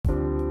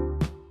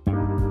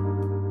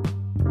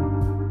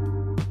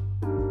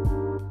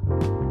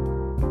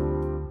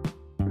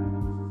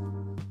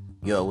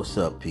Yo, what's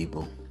up,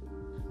 people?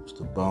 It's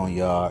the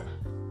Boneyard.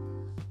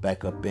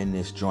 Back up in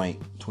this joint.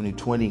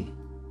 2020.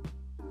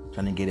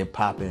 Trying to get it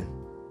popping.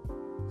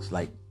 It's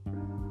like,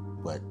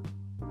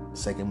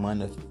 second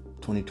month of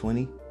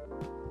 2020?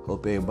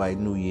 Hope everybody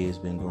New Year's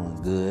been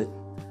going good.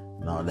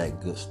 And all that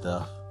good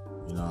stuff.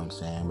 You know what I'm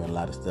saying? Been a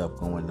lot of stuff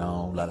going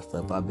on. A lot of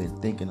stuff I've been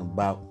thinking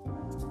about.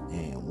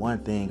 And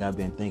one thing I've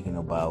been thinking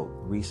about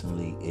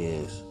recently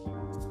is,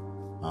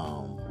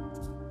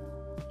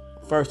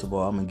 first of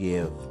all, I'm going to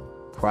give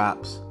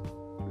props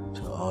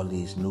to all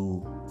these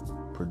new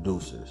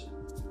producers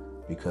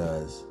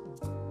because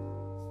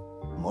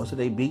most of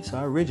their beats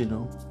are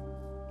original.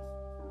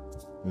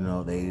 You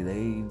know, they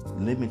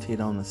limited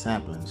on the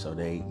sampling, so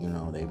they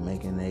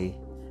making a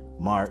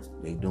mark,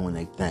 they doing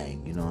their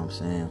thing, you know what I'm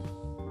saying?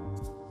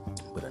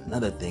 But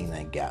another thing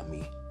that got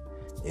me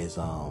is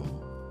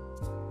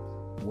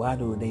why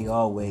do they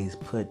always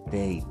put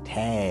their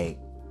tag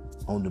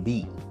on the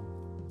beat?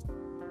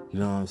 You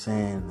know what I'm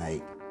saying?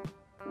 Like,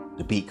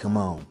 the beat come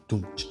on.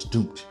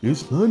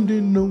 It's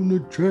London on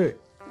the track.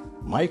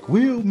 Mike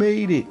Will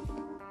made it.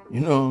 You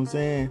know what I'm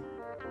saying?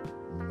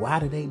 Why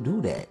do they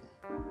do that?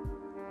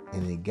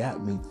 And it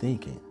got me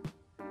thinking.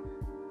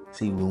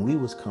 See, when we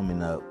was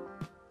coming up,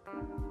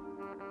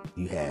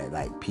 you had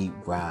like Pete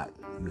Rock,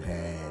 you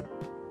had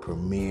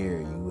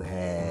Premier, you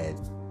had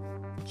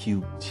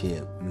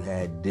Q-Tip, you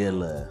had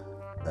Dilla,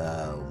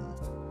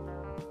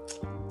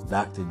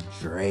 Dr.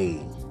 Dre,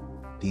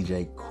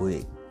 DJ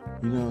Quick.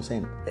 You know what I'm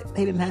saying?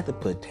 They didn't have to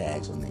put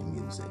tags on their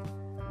music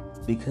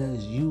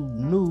because you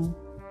knew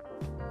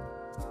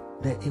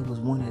that it was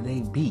one of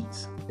their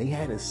beats. They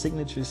had a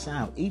signature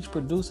sound. Each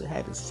producer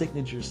had a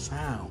signature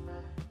sound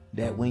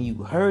that when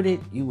you heard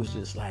it, you was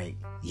just like,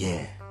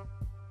 yeah,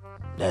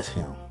 that's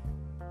him.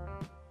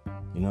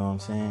 You know what I'm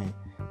saying?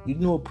 You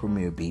knew a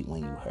Premier beat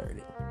when you heard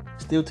it.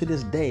 Still to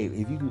this day,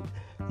 if you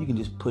can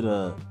just put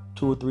 2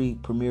 or 3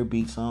 Premier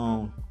beats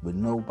on with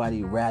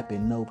nobody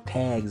rapping, no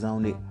tags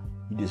on it,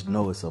 you just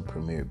know it's a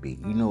Premier beat.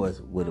 You know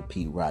it's what a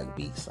Pete Rock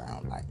beat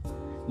sound like.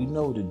 You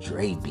know what a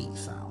Dre beat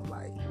sound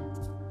like.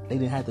 They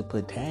didn't have to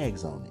put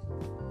tags on it.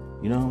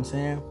 You know what I'm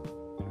saying?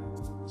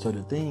 So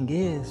the thing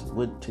is,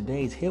 with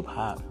today's hip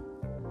hop,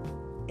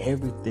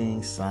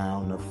 everything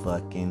sound the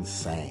fucking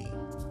same.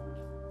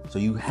 So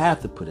you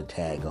have to put a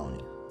tag on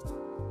it.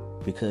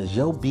 Because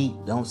your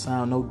beat don't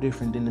sound no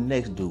different than the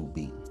next dude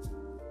beat.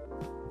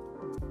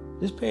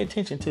 Just pay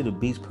attention to the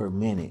beats per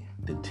minute,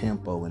 the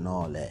tempo and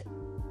all that.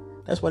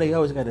 That's why they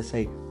always got to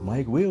say,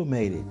 Mike Will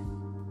made it.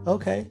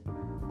 Okay.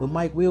 But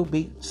Mike Will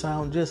beat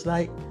sound just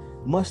like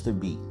Mustard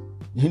beat.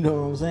 You know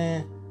what I'm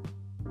saying?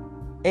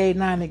 Every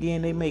now and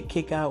again they may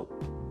kick out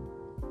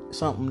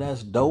something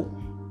that's dope.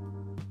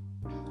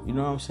 You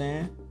know what I'm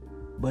saying?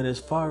 But as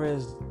far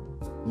as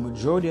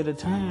majority of the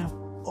time,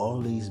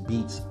 all these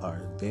beats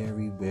are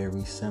very,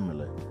 very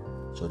similar.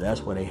 So that's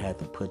why they had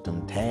to put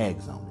them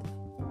tags on it.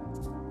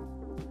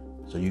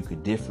 So you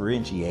could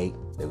differentiate,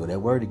 there go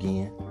that word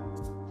again,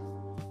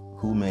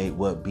 who made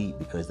what beat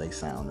because they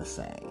sound the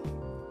same.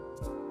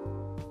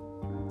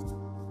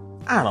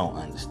 I don't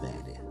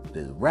understand it.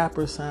 The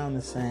rappers sound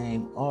the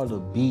same, all the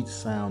beats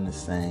sound the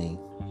same.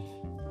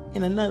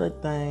 And another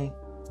thing,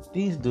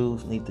 these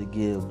dudes need to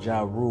give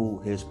Ja Rule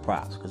his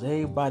props because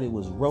everybody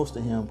was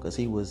roasting him because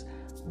he was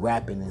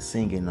rapping and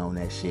singing on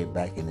that shit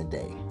back in the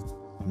day.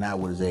 Now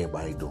what is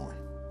everybody doing?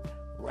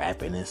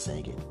 Rapping and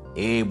singing.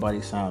 Everybody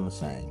sound the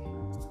same.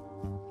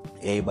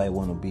 Everybody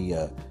want to be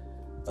a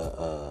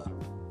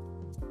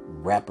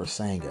rapper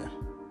singer.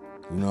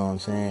 You know what I'm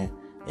saying?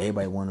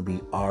 Everybody want to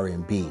be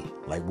R&B,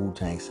 like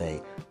Wu-Tang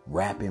say,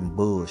 rapping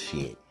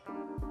bullshit.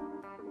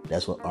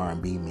 That's what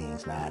R&B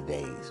means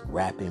nowadays.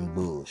 Rapping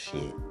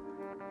bullshit.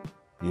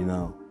 You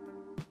know?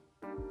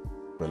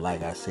 But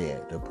like I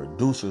said, the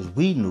producers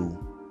we knew,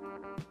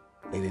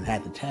 they didn't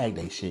have to tag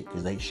they shit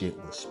because they shit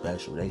was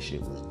special. They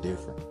shit was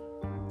different.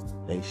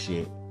 They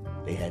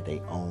had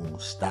their own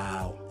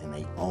style and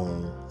their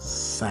own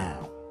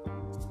sound.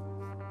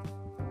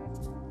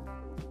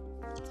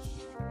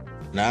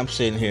 Now I'm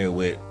sitting here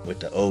with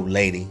the old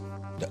lady,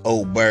 the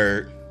old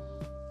bird.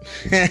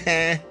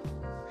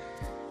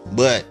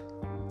 But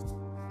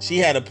she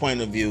had a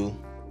point of view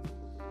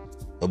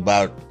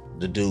about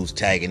the dudes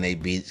tagging their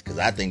beats because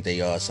I think they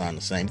all sound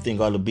the same. You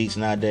think all the beats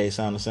nowadays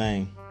sound the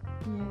same?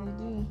 Yeah, they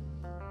do.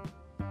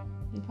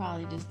 They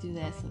probably just do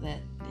that so that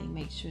they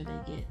make sure they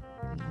get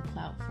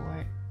clout for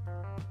it.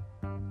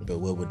 But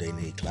what would they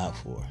need clout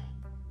for?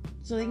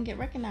 So they can get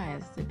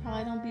recognized. They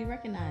probably don't be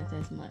recognized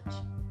as much.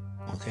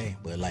 Okay,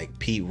 but like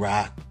Pete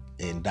Rock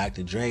and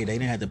Dr. Dre, they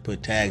didn't have to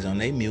put tags on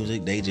their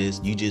music.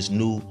 You just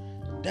knew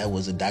that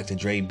was a Dr.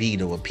 Dre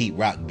beat or a Pete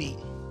Rock beat.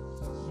 Yeah,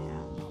 I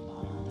don't know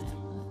about all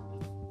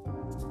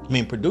that. I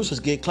mean, producers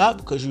get clout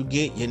because you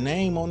get your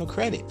name on the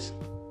credits.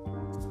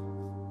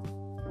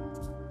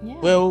 Yeah.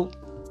 Well,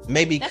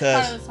 maybe that's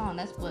because part of the song.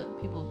 That's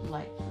what people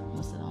like.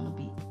 What's it on the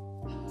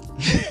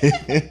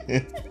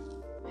beat?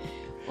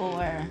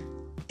 Or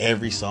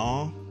every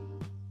song,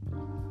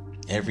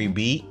 every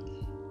beat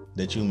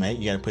that you make,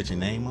 you gotta put your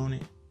name on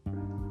it.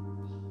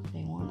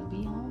 They want to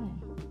be on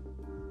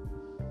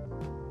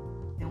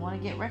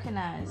get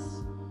recognized.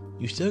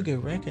 You still get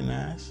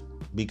recognized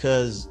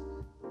because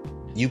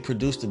you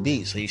produced the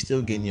beat, so you're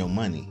still getting your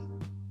money.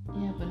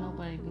 Yeah, but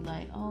nobody be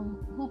like, oh,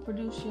 who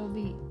produced your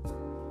beat?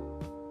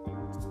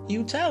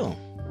 You tell them.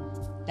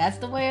 That's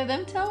the way of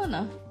them telling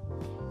them.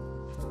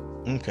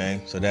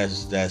 Okay, so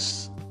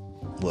that's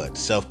what,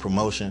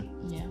 self-promotion?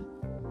 Yeah.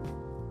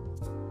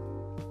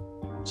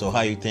 So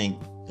how you think,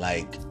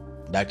 like,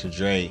 Dr.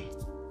 Dre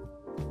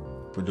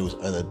produced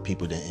other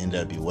people than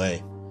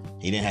NWA?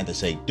 He didn't have to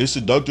say, this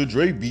is Dr.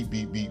 Dre beat.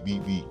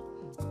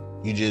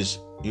 You just,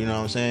 you know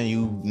what I'm saying?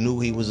 You knew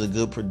he was a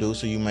good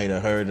producer. You might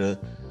have heard a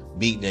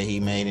beat that he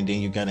made, and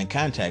then you got in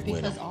contact with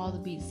him. Because all the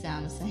beats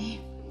sound the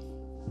same.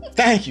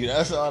 Thank you.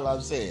 That's all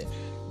I'm saying.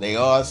 They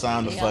all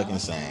sound the fucking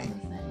same.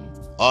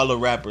 All the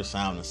rappers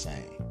sound the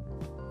same.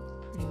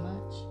 Pretty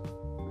much.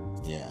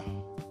 Yeah.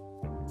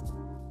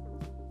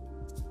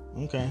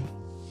 Okay.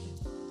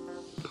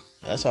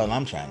 That's all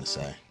I'm trying to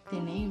say.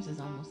 Their names is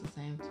almost the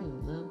same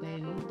too. Lil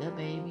Baby, Da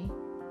Baby,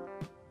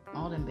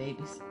 all them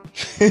babies.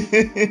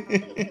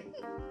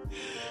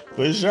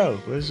 For sure.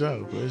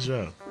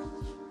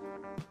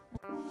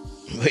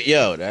 But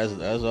yo,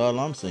 that's all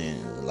I'm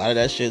saying. A lot of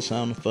that shit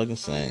sound the fucking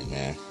same,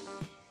 man.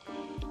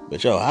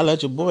 But yo, holla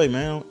at your boy,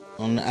 man,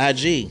 on the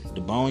IG,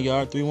 the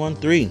Boneyard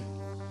 313.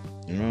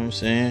 You know what I'm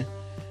saying?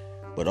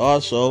 But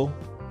also,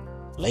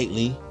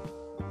 lately,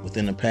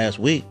 within the past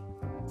week,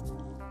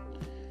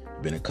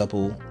 been a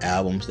couple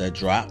albums that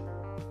dropped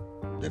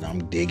that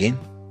I'm digging.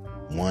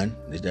 One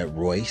is that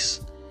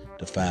Royce,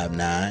 the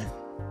 5'9",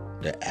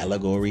 the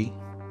Allegory.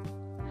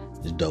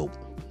 It's dope.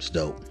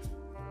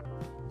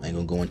 I ain't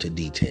gonna go into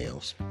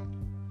details.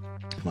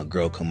 My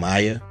girl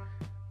Kamaya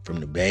from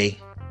the Bay,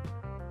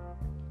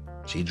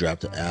 she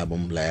dropped the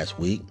album last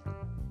week.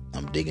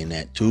 I'm digging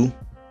that too.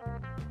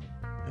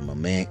 And my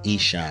man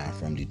Eshawn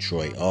from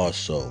Detroit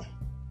also,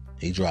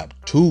 he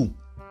dropped 2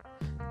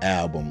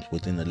 albums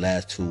within the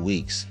last 2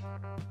 weeks.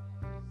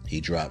 He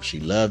dropped She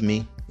Love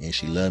Me and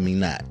She Love Me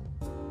Not.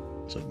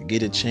 So if you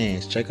get a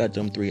chance, check out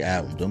them 3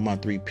 albums. Them my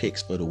 3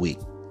 picks for the week.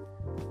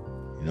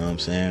 You know what I'm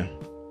saying?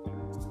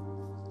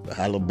 But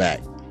holla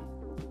back.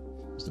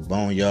 It's the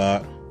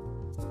Boneyard.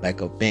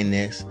 Back up in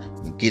this.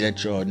 We'll get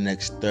at y'all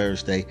next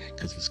Thursday,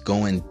 because it's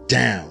going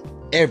down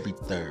every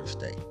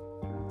Thursday.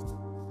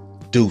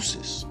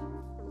 Deuces.